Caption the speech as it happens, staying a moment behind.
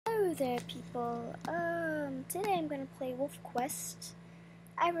Hello there, people. Today I'm gonna play Wolf Quest.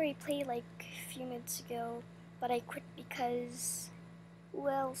 I already played like a few minutes ago, but I quit because,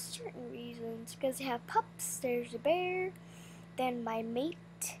 well, certain reasons. Because they have pups, there's a bear, then my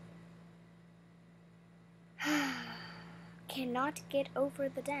mate cannot get over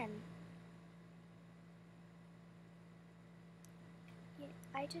the den. Yeah,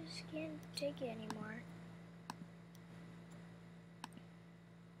 I just can't take it anymore.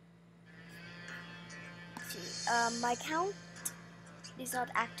 My account is not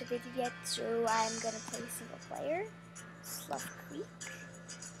activated yet, so I'm gonna play single player. Slough Creek.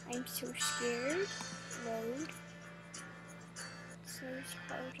 I'm so scared. Load. Slowest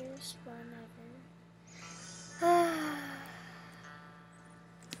hardest one ever.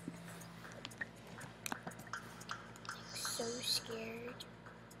 So scared.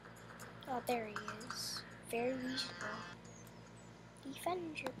 Oh, there he is. Very reasonable.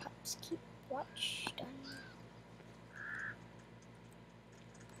 Defend your pups. Keep watch done.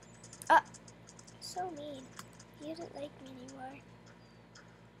 So mean. He doesn't like me anymore.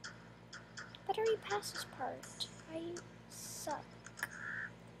 But I already passed this part. I suck.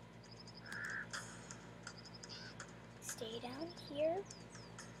 Stay down here.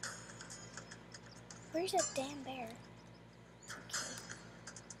 Where's that damn bear? Okay.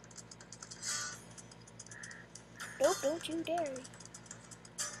 Nope, don't you dare.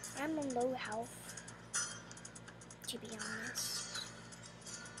 I'm on low health, to be honest.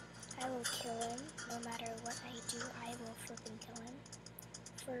 I will kill him. No matter what I do, I will flipping kill him.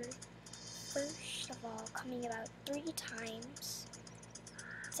 First of all, coming about 3 times.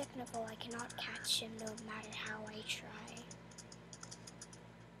 Second of all, I cannot catch him no matter how I try.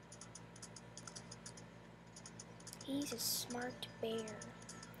 He's a smart bear.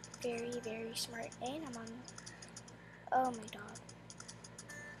 Very, very smart. And I'm on... Oh, my dog.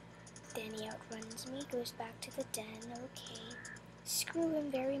 Then he outruns me, goes back to the den. Okay. Screw him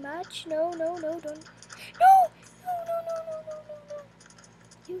very much. No, no, no, don't. No! No, no, no, no, no, no, no.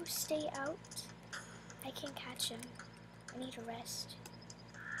 You stay out. I can't catch him. I need to rest.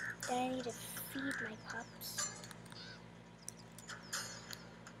 Then I need to feed my pups.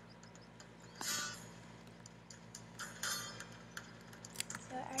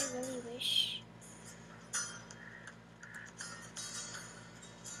 But I really wish.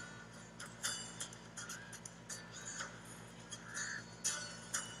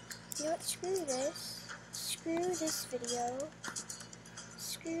 You know what? Screw this. Screw this video.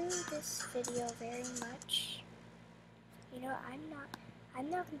 Screw this video very much. You know, I'm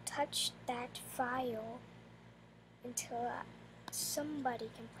not gonna touch that file until somebody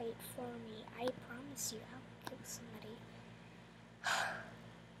can play it for me. I promise you, I'll kill somebody.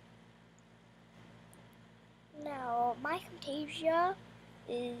 Now, my Camtasia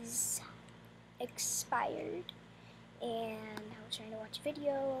is expired, and I was trying to watch a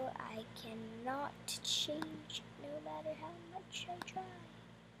video. I cannot change no matter how much I try.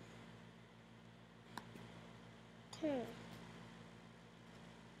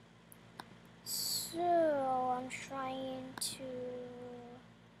 So, I'm trying to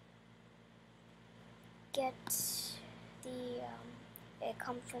get the a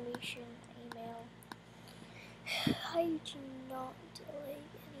confirmation email. I do not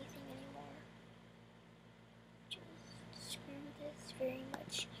like anything anymore. Just screw this very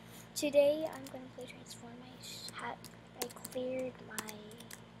much. Today, I'm going to play Transform. I cleared my...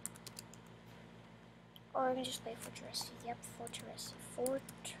 Or I'm going to just play Fortress. Yep, Fortress.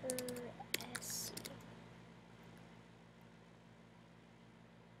 Fortress.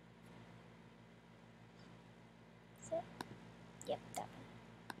 Is it? Yep, that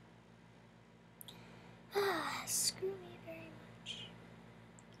one. Screw me very much.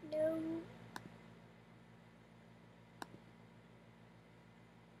 No.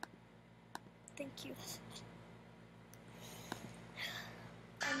 Thank you.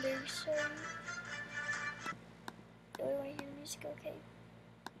 I'm very sorry. Do I want to hear music? Okay.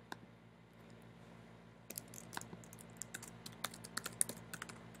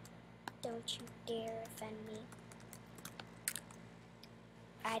 Don't you dare offend me.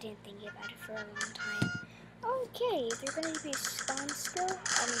 I didn't think about it for a long time. Okay, if you're gonna be a spawn skill,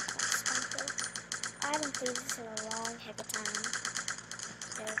 spawn skill. I haven't played this in a long heck of time.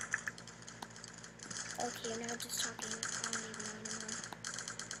 No. Okay, now just talking. I don't even know anymore.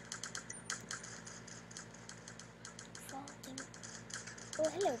 Falling. Oh,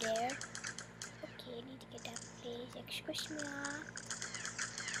 hello there. Okay, I need to get that place. Excuse me.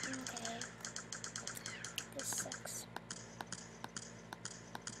 Okay. This sucks.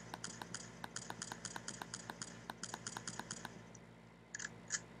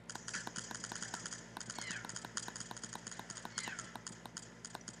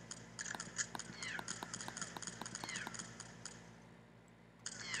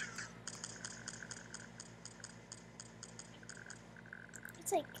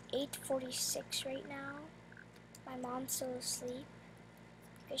 It's like 8:46 right now. My mom's still asleep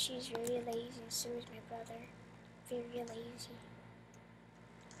because she's very lazy, and so is my brother. Very lazy.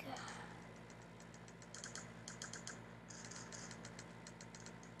 God.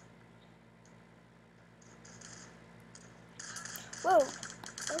 Whoa.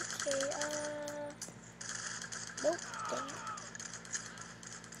 Okay, nope, dang it.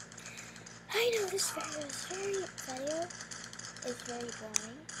 I know this video is very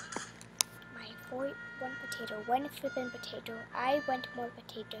boring. One potato, one flippin' potato. I want more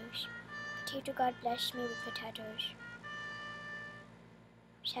potatoes. Potato God bless me with potatoes.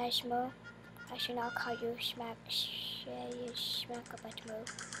 Shashmo, I should not call you smack a butt mo.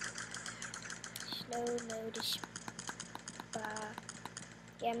 Slow notice.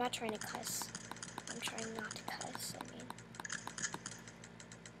 Yeah, I'm not trying to cuss. I'm trying not to cuss, I mean.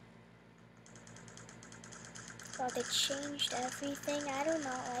 Well, they changed everything. I do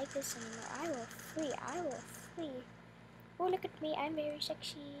not like this anymore. I will flee. Oh, look at me, I'm very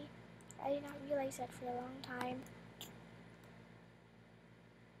sexy. I did not realize that for a long time.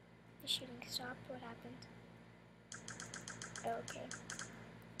 The shooting stopped, what happened? Okay.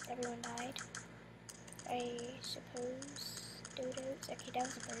 Everyone died. I suppose. Dodos. Okay, that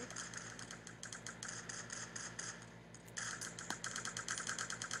was a bird.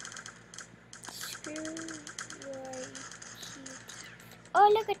 Screw your cute. Oh,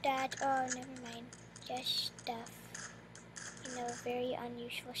 look at that. Oh, never mind. Just stuff. You know, very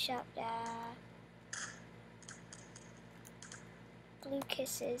unusual shop. Blue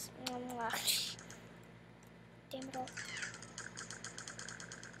kisses. Damn it all.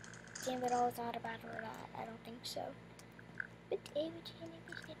 Damn it all is not about her. I don't think so. But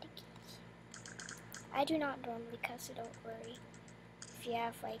I do not normally cuss, so don't worry. If you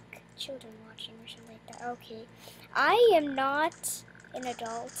have like children watching or something like that. Okay. I am not an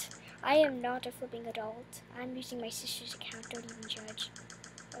adult. I am not a flipping adult. I'm using my sister's account, don't even judge.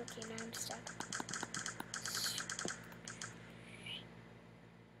 Okay, now I'm stuck.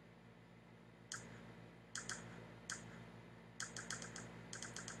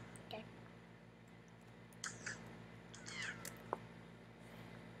 Okay.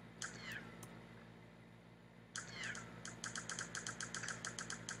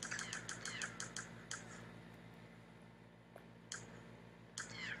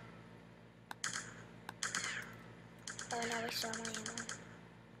 Oh, now I saw my ammo.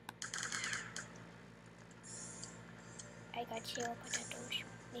 I got 0 potatoes.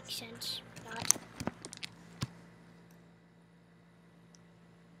 Makes sense. Not.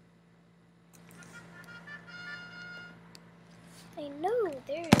 I know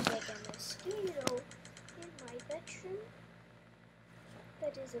there's like a mosquito in my bedroom.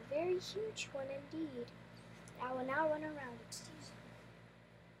 That is a very huge one indeed. I will now run around. Excuse me.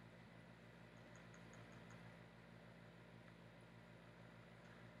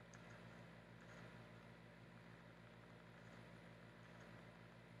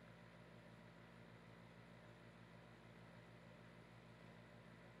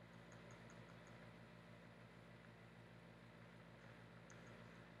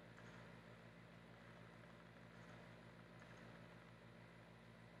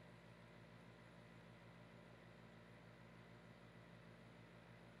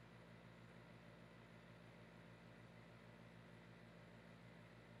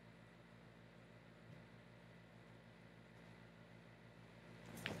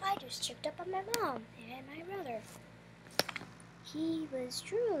 I just checked up on my mom and my brother. He was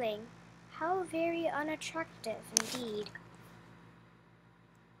drooling. How very unattractive indeed.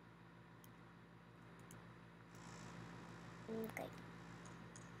 Okay.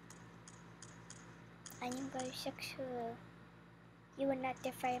 I am very sexual. You will not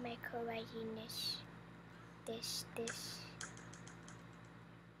defy my kawaiiness. This.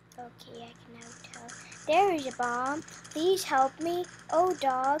 Okay, I can now tell. There is a bomb. Please help me. Oh,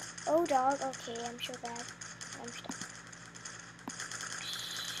 dog. Oh, dog. Okay, I'm so bad. I'm stuck.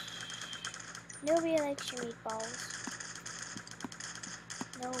 Nobody likes your meatballs.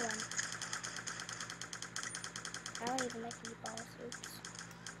 No one. I don't even like meatballs. Oops.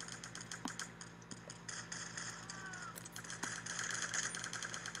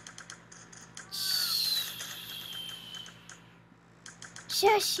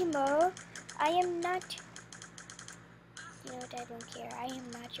 Shashimo, I am not. You know what? I don't care. I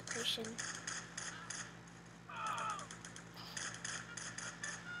am not your person.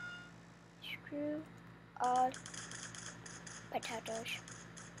 Screw all potatoes.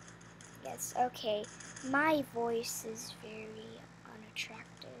 Yes, okay. My voice is very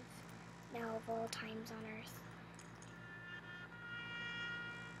unattractive now of all times on earth.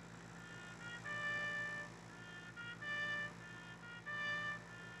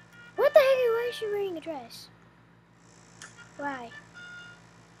 is she wearing a dress? Why?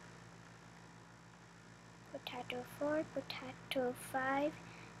 Potato 4, potato 5,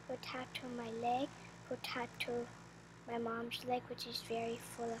 potato my leg, potato my mom's leg, which is very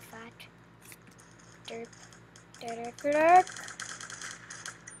full of fat. Derp, derp, derp.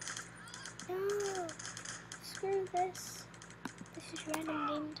 No, screw this. This is random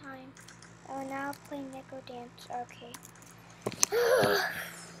game time. Oh, now playing Neko Dance. Okay.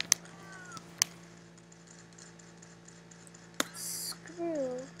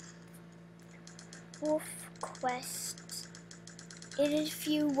 Screw Wolf Quest. If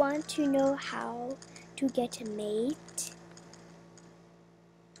you want to know how to get a mate,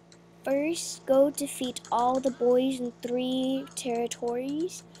 first go defeat all the boys in 3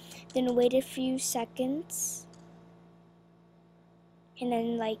 territories, then wait a few seconds, and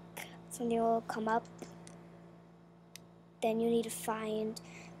then like something will come up. Then you need to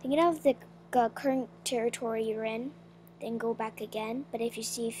get out of the current territory you're in, then go back again. But if you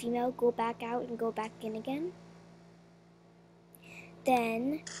see a female, go back out and go back in again.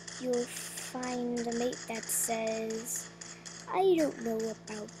 Then you'll find a mate that says, I don't know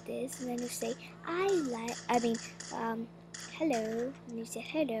about this. And then you say, hello. And you say,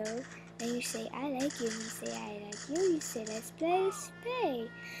 hello. And you say, I like you. And you say, I like you. You say, let's play, let's play.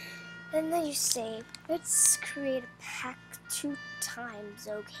 And then you say, let's create a pack 2 times,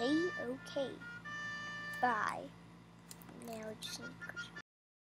 okay? Okay. Bye. Now just